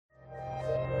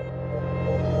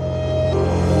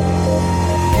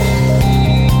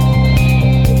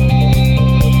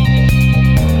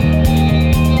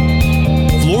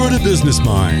Business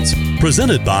Minds,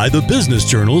 presented by the Business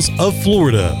Journals of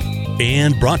Florida,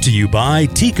 and brought to you by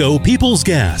Tico Peoples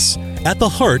Gas, at the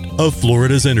heart of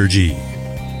Florida's energy.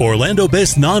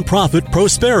 Orlando-based nonprofit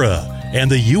Prospera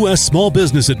and the U.S. Small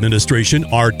Business Administration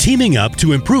are teaming up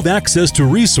to improve access to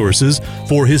resources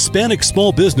for Hispanic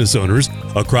small business owners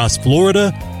across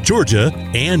Florida, Georgia,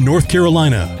 and North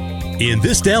Carolina. In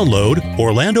this download,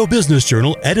 Orlando Business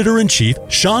Journal Editor-in-Chief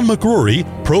Sean McCrory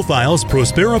profiles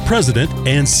Prospera President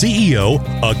and CEO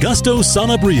Augusto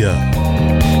Sanabria.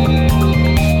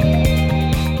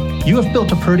 You have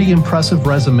built a pretty impressive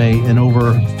resume in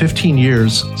over 15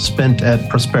 years spent at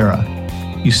Prospera.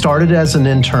 You started as an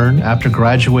intern after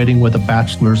graduating with a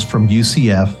bachelor's from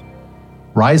UCF,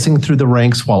 rising through the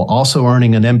ranks while also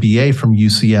earning an MBA from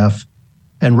UCF,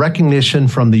 and recognition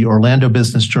from the Orlando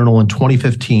Business Journal in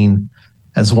 2015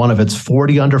 as one of its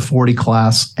 40 under 40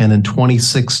 class, and in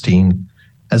 2016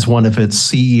 as one of its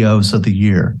CEOs of the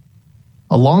year.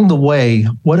 Along the way,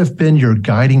 what have been your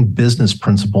guiding business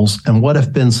principles and what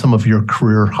have been some of your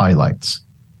career highlights?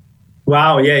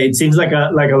 Wow, yeah, it seems like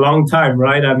a long time,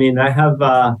 right? I mean, I have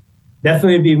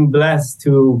definitely been blessed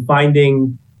to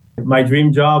finding my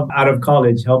dream job out of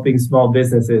college, helping small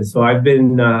businesses. So I've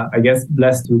been,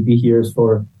 blessed to be here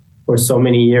for so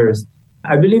many years.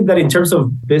 I believe that in terms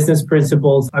of business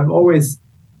principles, I've always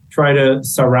tried to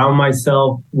surround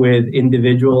myself with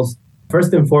individuals,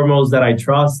 first and foremost, that I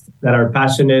trust, that are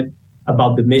passionate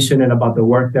about the mission and about the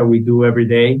work that we do every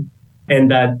day,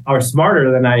 and that are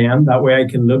smarter than I am. That way I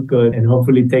can look good and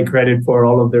hopefully take credit for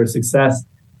all of their success.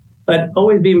 But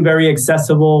always being very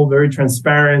accessible, very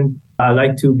transparent. I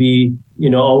like to be,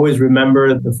 always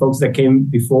remember the folks that came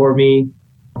before me,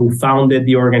 who founded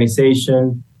the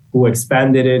organization, who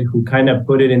expanded it, who kind of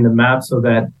put it in the map so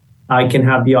that I can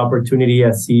have the opportunity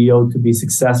as CEO to be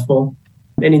successful.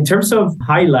 And in terms of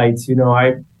highlights, I'm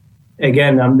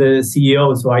the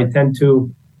CEO, so I tend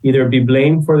to either be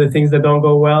blamed for the things that don't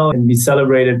go well and be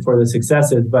celebrated for the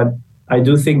successes. But I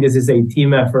do think this is a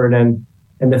team effort. And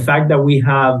the fact that we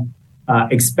have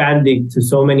expanded to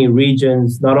so many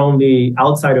regions, not only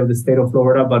outside of the state of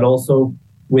Florida, but also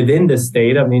within the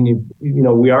state. I mean,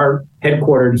 we are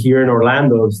headquartered here in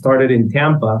Orlando, started in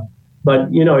Tampa, but,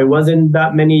 it wasn't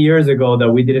that many years ago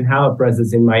that we didn't have a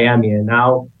presence in Miami. And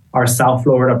now our South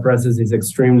Florida presence is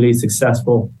extremely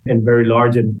successful and very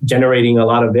large and generating a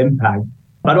lot of impact.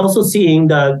 But also seeing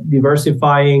the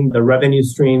diversifying the revenue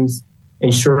streams,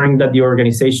 ensuring that the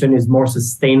organization is more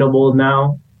sustainable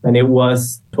now than it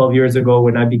was 12 years ago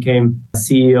when I became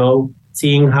CEO,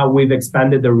 seeing how we've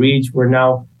expanded the reach. We're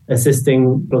now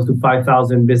assisting close to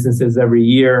 5,000 businesses every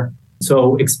year.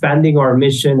 So expanding our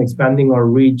mission, expanding our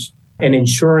reach, and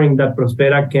ensuring that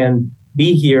Prospera can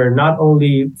be here not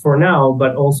only for now,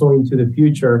 but also into the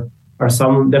future are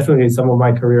definitely some of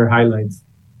my career highlights.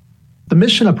 The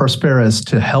mission of Prospera is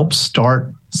to help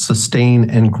start, sustain,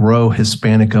 and grow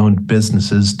Hispanic-owned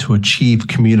businesses to achieve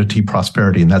community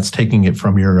prosperity, and that's taking it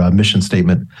from your mission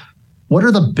statement. What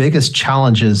are the biggest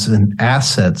challenges and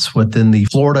assets within the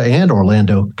Florida and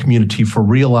Orlando community for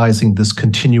realizing this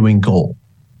continuing goal?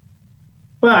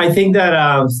 Well, I think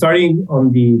that starting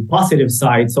on the positive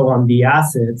side, so on the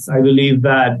assets, I believe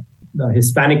that the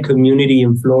Hispanic community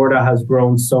in Florida has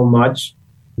grown so much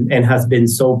and has been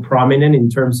so prominent in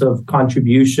terms of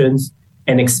contributions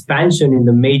and expansion in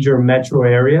the major metro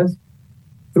areas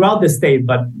throughout the state,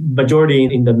 but majority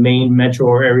in the main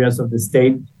metro areas of the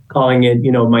state, calling it,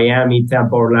 Miami,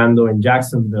 Tampa, Orlando, and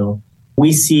Jacksonville.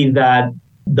 We see that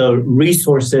the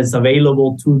resources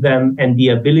available to them and the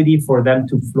ability for them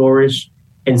to flourish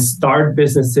and start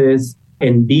businesses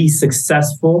and be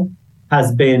successful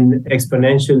has been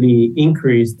exponentially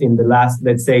increased in the last,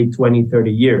 let's say, 20,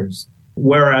 30 years.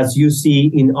 Whereas you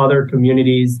see in other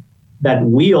communities that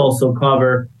we also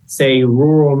cover, say,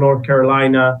 rural North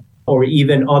Carolina, or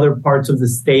even other parts of the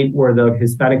state where the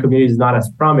Hispanic community is not as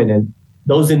prominent,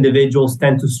 those individuals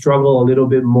tend to struggle a little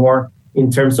bit more in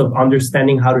terms of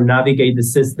understanding how to navigate the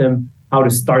system, how to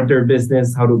start their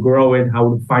business, how to grow it, how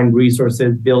to find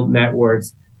resources, build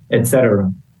networks,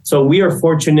 etc. So we are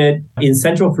fortunate in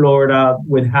Central Florida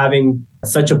with having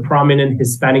such a prominent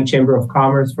Hispanic Chamber of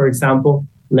Commerce, for example,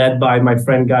 led by my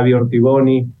friend Gaby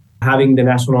Ortigoni, having the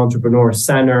National Entrepreneur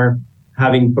Center,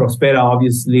 having Prospera,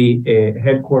 obviously,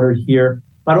 headquartered here,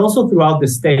 but also throughout the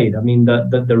state. I mean,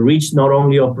 the reach not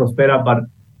only of Prospera, but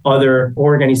other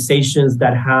organizations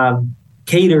that have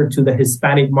catered to the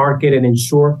Hispanic market and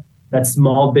ensure that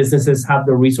small businesses have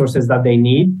the resources that they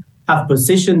need, have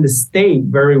positioned the state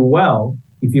very well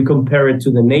if you compare it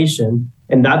to the nation.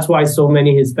 And that's why so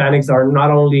many Hispanics are not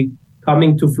only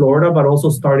coming to Florida, but also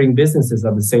starting businesses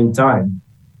at the same time.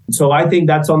 So I think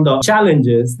that's on the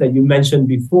challenges that you mentioned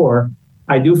before.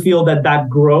 I do feel that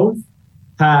growth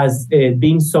has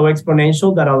been so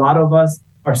exponential that a lot of us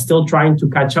are still trying to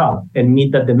catch up and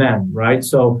meet the demand, right?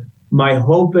 So my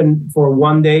hope for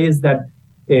one day is that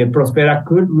Prospera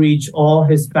could reach all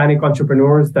Hispanic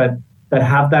entrepreneurs that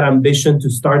have that ambition to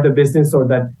start a business or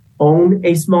that own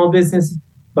a small business.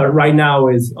 But right now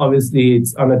it's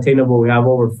unattainable. We have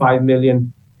over 5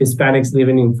 million Hispanics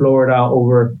living in Florida,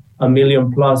 over 1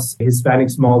 million plus Hispanic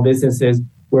small businesses.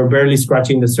 We're barely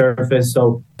scratching the surface.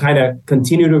 So kind of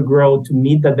continue to grow to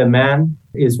meet the demand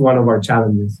is one of our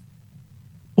challenges.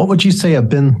 What would you say have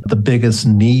been the biggest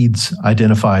needs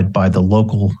identified by the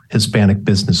local Hispanic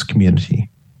business community?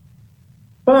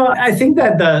 Well, I think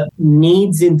that the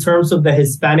needs in terms of the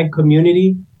Hispanic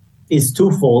community is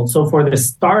twofold. So for the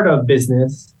startup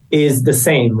business is the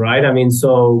same, right? I mean,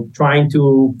 so trying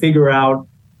to figure out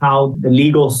how the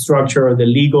legal structure or the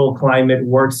legal climate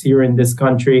works here in this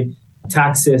country,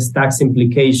 taxes, tax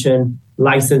implication,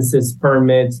 licenses,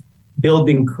 permits,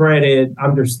 building credit,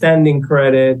 understanding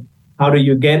credit. How do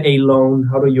you get a loan?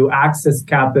 How do you access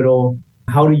capital?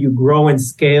 How do you grow and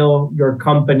scale your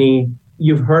company?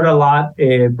 You've heard a lot,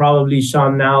 probably,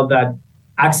 Sean, now that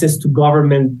access to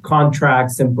government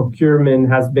contracts and procurement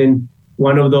has been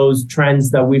one of those trends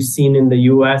that we've seen in the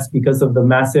U.S. because of the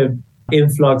massive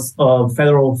influx of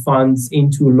federal funds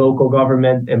into local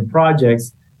government and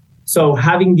projects. So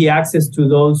having the access to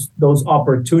those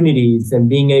opportunities and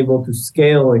being able to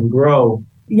scale and grow,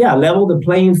 level the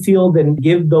playing field and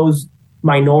give those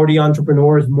minority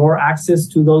entrepreneurs more access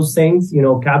to those things,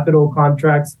 capital,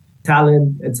 contracts,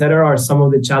 talent, et cetera, are some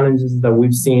of the challenges that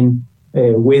we've seen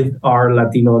with our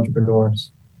Latino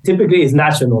entrepreneurs. Typically, it's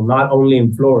national, not only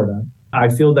in Florida. I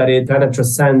feel that it kind of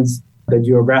transcends the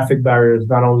geographic barriers,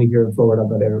 not only here in Florida,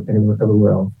 but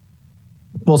everywhere else.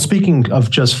 Well, speaking of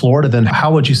just Florida, then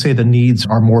how would you say the needs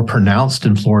are more pronounced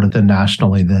in Florida than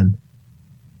nationally then?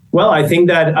 Well, I think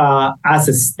that as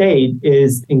a state, it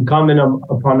is incumbent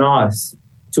upon us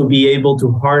to be able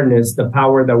to harness the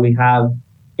power that we have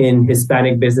in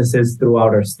Hispanic businesses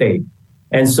throughout our state.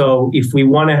 And so if we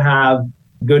want to have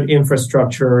good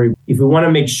infrastructure, if we want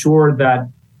to make sure that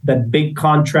big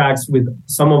contracts with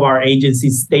some of our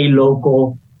agencies stay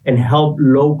local and help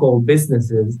local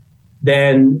businesses,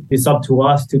 then it's up to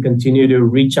us to continue to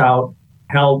reach out,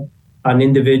 help an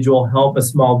individual, help a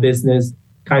small business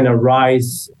kind of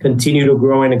rise, continue to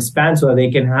grow and expand so that they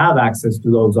can have access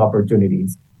to those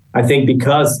opportunities. I think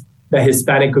because the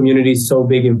Hispanic community is so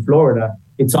big in Florida,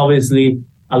 it's obviously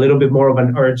a little bit more of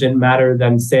an urgent matter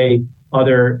than, say,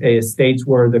 other states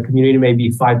where the community may be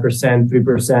 5%,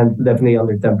 3%, definitely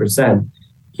under 10%.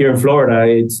 Here in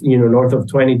Florida, it's north of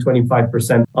 20,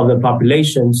 25% of the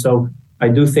population. So I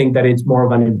do think that it's more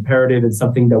of an imperative and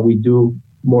something that we do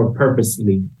more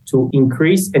purposely to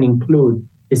increase and include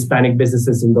Hispanic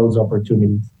businesses in those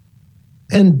opportunities.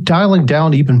 And dialing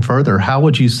down even further, how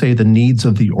would you say the needs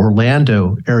of the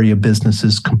Orlando area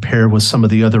businesses compare with some of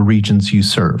the other regions you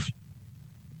serve?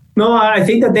 No, I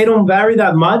think that they don't vary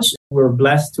that much. We're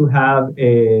blessed to have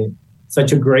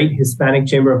such a great Hispanic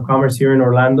Chamber of Commerce here in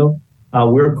Orlando.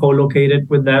 We're co-located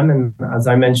with them. And as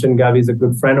I mentioned, Gabby is a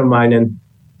good friend of mine. And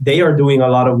they are doing a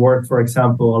lot of work, for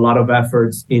example, a lot of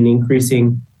efforts in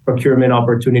increasing procurement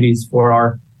opportunities for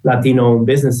our Latino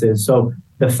businesses. So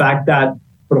the fact that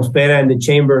Prospera and the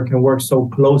Chamber can work so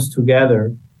close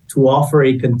together to offer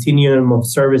a continuum of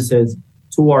services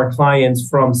to our clients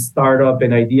from startup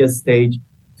and idea stage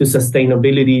to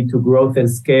sustainability, to growth and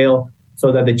scale,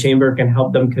 so that the Chamber can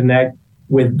help them connect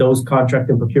with those contract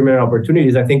and procurement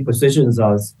opportunities, I think positions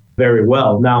us very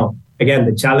well. Now, again,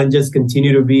 the challenges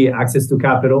continue to be access to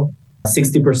capital.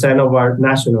 60% of our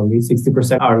nationally,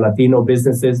 60% of our Latino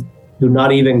businesses do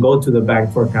not even go to the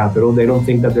bank for capital. They don't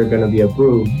think that they're going to be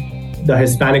approved. The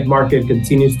Hispanic market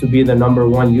continues to be the number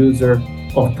one user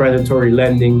of predatory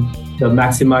lending, the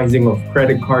maximizing of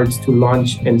credit cards to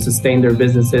launch and sustain their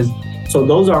businesses. So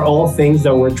those are all things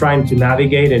that we're trying to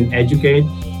navigate and educate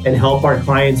and help our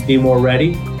clients be more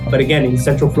ready. But again, in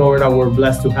Central Florida, we're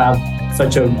blessed to have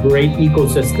such a great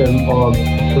ecosystem of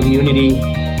community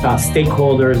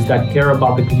stakeholders that care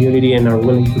about the community and are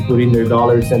willing to put in their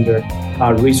dollars and their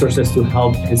resources to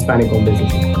help Hispanic-owned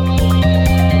businesses.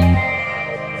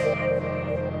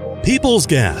 People's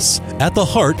Gas, at the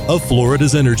heart of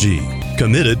Florida's energy.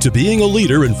 Committed to being a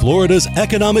leader in Florida's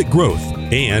economic growth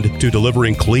and to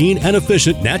delivering clean and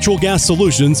efficient natural gas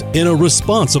solutions in a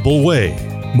responsible way.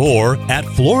 More at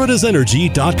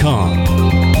floridasenergy.com.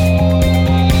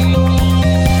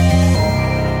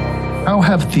 How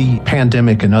have the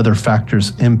pandemic and other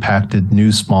factors impacted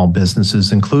new small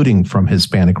businesses, including from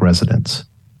Hispanic residents?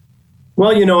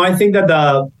 Well, I think that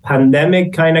the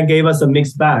pandemic kind of gave us a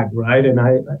mixed bag, right?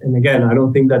 And again, I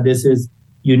don't think that this is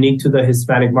unique to the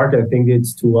Hispanic market. I think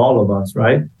it's to all of us,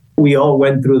 right? We all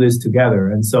went through this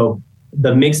together. And so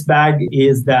the mixed bag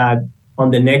is that on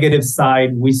the negative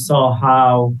side, we saw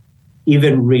how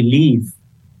even relief,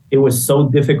 it was so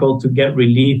difficult to get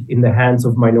relief in the hands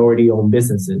of minority-owned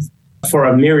businesses for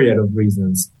a myriad of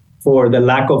reasons, for the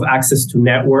lack of access to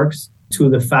networks, to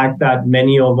the fact that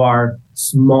many of our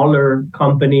smaller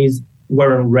companies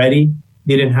weren't ready,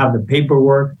 didn't have the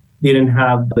paperwork, didn't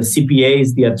have the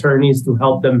CPAs, the attorneys to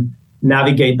help them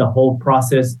navigate the whole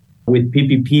process with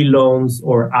PPP loans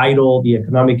or EIDL, the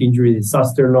Economic Injury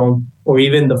Disaster Loan, or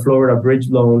even the Florida Bridge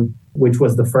Loan, which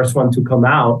was the first one to come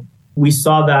out. We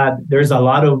saw that there's a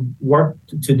lot of work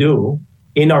to do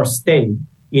in our state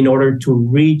in order to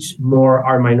reach more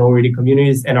our minority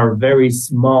communities and our very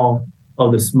small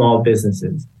of the small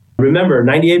businesses. Remember,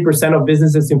 98% of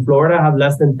businesses in Florida have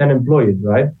less than 10 employees,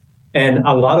 right? And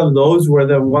a lot of those were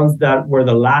the ones that were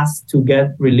the last to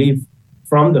get relief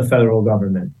from the federal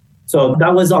government. So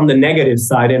that was on the negative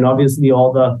side, and obviously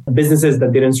all the businesses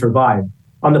that didn't survive.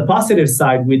 On the positive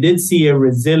side, we did see a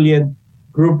resilient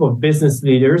group of business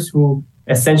leaders who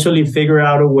essentially figured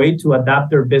out a way to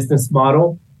adapt their business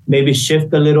model, maybe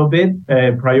shift a little bit,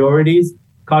 priorities,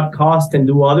 cut costs, and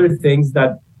do other things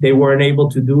that they weren't able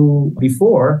to do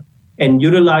before, and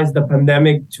utilize the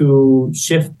pandemic to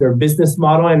shift their business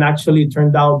model, and actually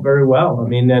turned out very well. I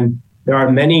mean, and there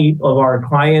are many of our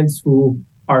clients who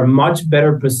are much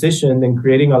better positioned in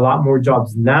creating a lot more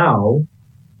jobs now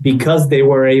because they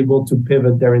were able to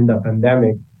pivot during the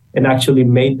pandemic and actually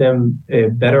made them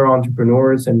better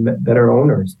entrepreneurs and better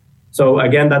owners. So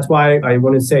again, that's why I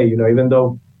want to say, even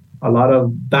though a lot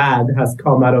of bad has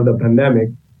come out of the pandemic,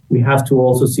 we have to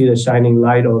also see the shining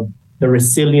light of the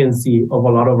resiliency of a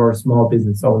lot of our small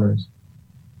business owners.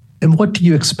 And what do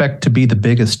you expect to be the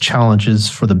biggest challenges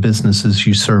for the businesses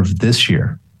you serve this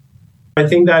year? I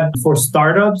think that for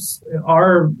startups,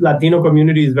 our Latino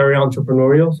community is very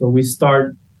entrepreneurial. So we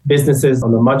start businesses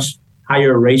on a much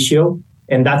higher ratio,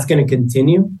 and that's going to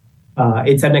continue.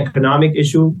 It's an economic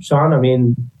issue, Sean. I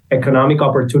mean, economic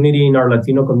opportunity in our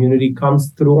Latino community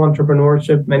comes through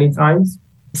entrepreneurship many times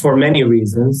for many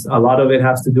reasons. A lot of it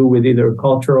has to do with either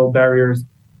cultural barriers,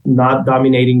 not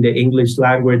dominating the English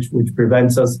language, which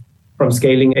prevents us from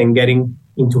scaling and getting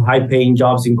into high-paying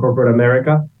jobs in corporate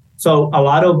America. So a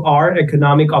lot of our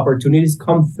economic opportunities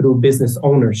come through business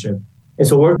ownership. And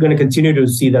so we're going to continue to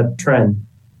see that trend.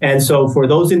 And so for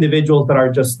those individuals that are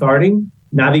just starting,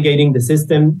 navigating the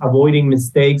system, avoiding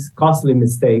mistakes, costly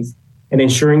mistakes, and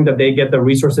ensuring that they get the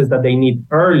resources that they need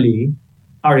early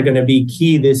are going to be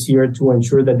key this year to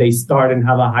ensure that they start and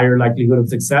have a higher likelihood of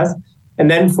success. And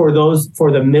then for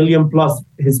the million plus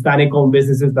Hispanic owned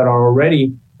businesses that are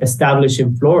already established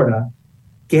in Florida,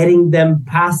 getting them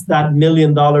past that $1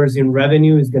 million in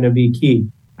revenue is going to be key.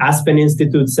 Aspen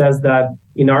Institute says that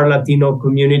in our Latino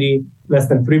community, less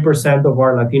than 3% of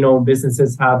our Latino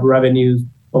businesses have revenues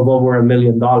of over $1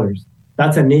 million.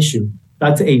 That's an issue.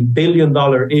 That's a $1 billion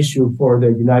issue for the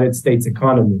United States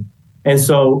economy. And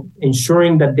so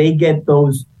ensuring that they get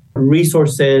those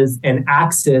resources and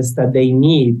access that they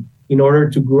need in order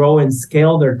to grow and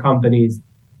scale their companies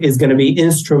is going to be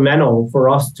instrumental for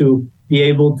us to be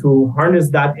able to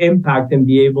harness that impact and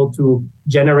be able to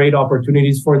generate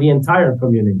opportunities for the entire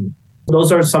community.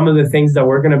 Those are some of the things that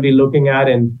we're going to be looking at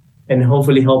and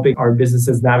hopefully helping our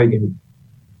businesses navigate.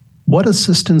 What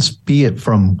assistance, be it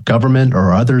from government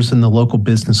or others in the local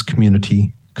business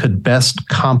community, could best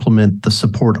complement the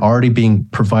support already being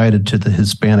provided to the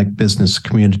Hispanic business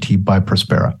community by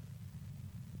Prospera?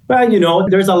 Well,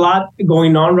 there's a lot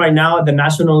going on right now at the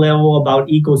national level about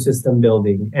ecosystem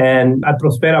building. And at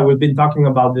Prospera, we've been talking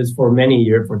about this for many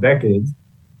years, for decades,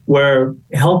 where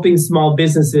helping small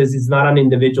businesses is not an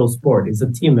individual sport, it's a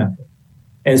team effort.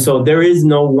 And so there is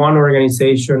no one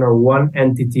organization or one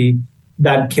entity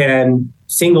that can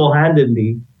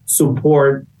single-handedly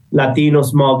support Latino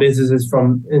small businesses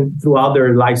throughout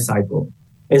their life cycle.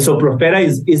 And so Prospera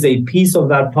is a piece of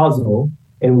that puzzle,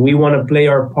 and we want to play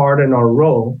our part and our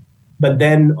role. But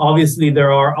then obviously there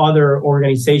are other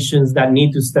organizations that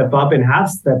need to step up and have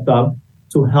stepped up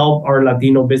to help our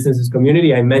Latino businesses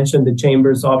community. I mentioned the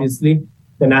chambers, obviously,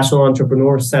 the National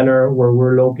Entrepreneur Center, where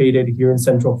we're located here in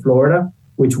Central Florida,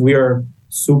 which we are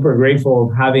super grateful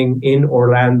of having in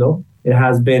Orlando. It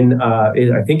has been,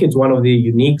 I think it's one of the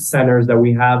unique centers that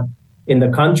we have in the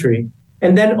country.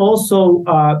 And then also,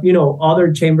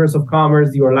 other chambers of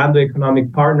commerce, the Orlando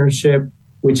Economic Partnership,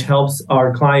 which helps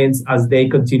our clients as they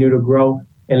continue to grow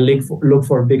and look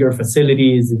for bigger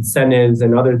facilities, incentives,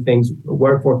 and other things,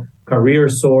 work for Career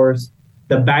Source.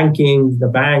 the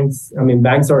banks. I mean,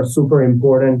 banks are super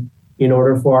important in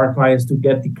order for our clients to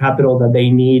get the capital that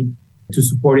they need to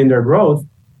support in their growth.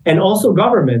 And also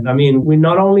government. I mean, we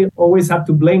not only always have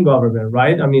to blame government,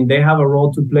 right? I mean, they have a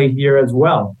role to play here as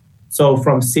well. So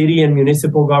from city and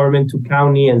municipal government to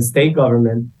county and state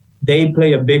government, they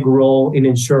play a big role in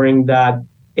ensuring that,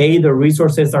 A, the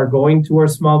resources are going to our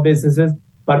small businesses,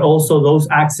 but also those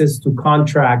access to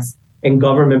contracts and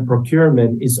government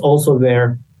procurement is also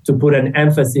there to put an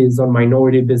emphasis on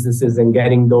minority businesses and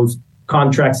getting those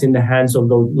contracts in the hands of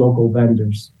those local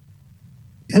vendors.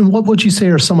 And what would you say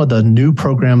are some of the new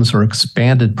programs or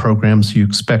expanded programs you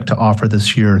expect to offer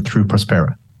this year through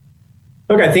Prospera?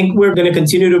 Look, I think we're going to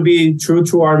continue to be true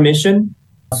to our mission.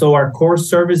 So our core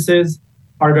services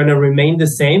are going to remain the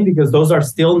same because those are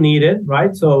still needed,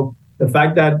 right? So the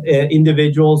fact that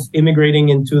individuals immigrating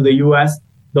into the U.S.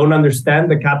 don't understand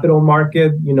the capital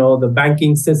market, the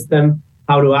banking system,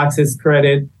 how to access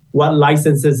credit, what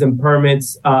licenses and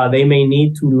permits they may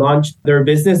need to launch their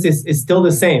business is still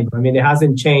the same. I mean, it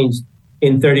hasn't changed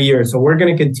in 30 years. So we're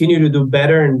going to continue to do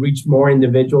better and reach more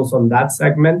individuals on that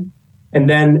segment. And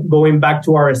then going back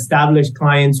to our established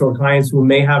clients or clients who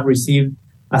may have received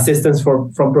assistance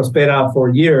from Prospera for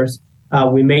years,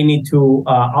 we may need to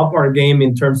up our game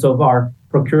in terms of our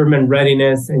procurement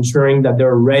readiness, ensuring that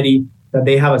they're ready, that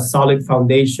they have a solid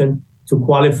foundation to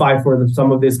qualify for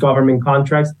some of these government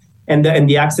contracts. And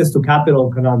the access to capital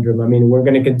conundrum. I mean, we're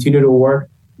going to continue to work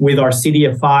with our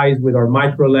CDFIs, with our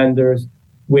micro lenders,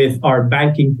 with our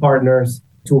banking partners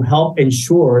to help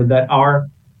ensure that our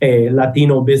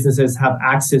Latino businesses have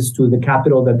access to the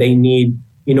capital that they need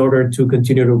in order to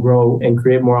continue to grow and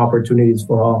create more opportunities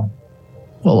for all.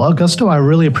 Well, Augusto, I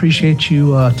really appreciate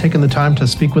you taking the time to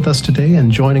speak with us today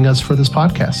and joining us for this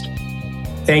podcast.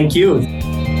 Thank you.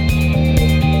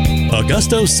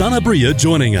 Augusto Sanabria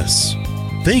joining us.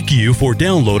 Thank you for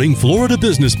downloading Florida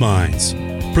Business Minds,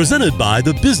 presented by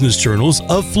the Business Journals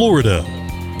of Florida,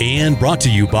 and brought to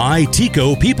you by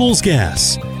Tico Peoples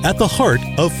Gas, at the heart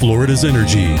of Florida's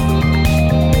energy.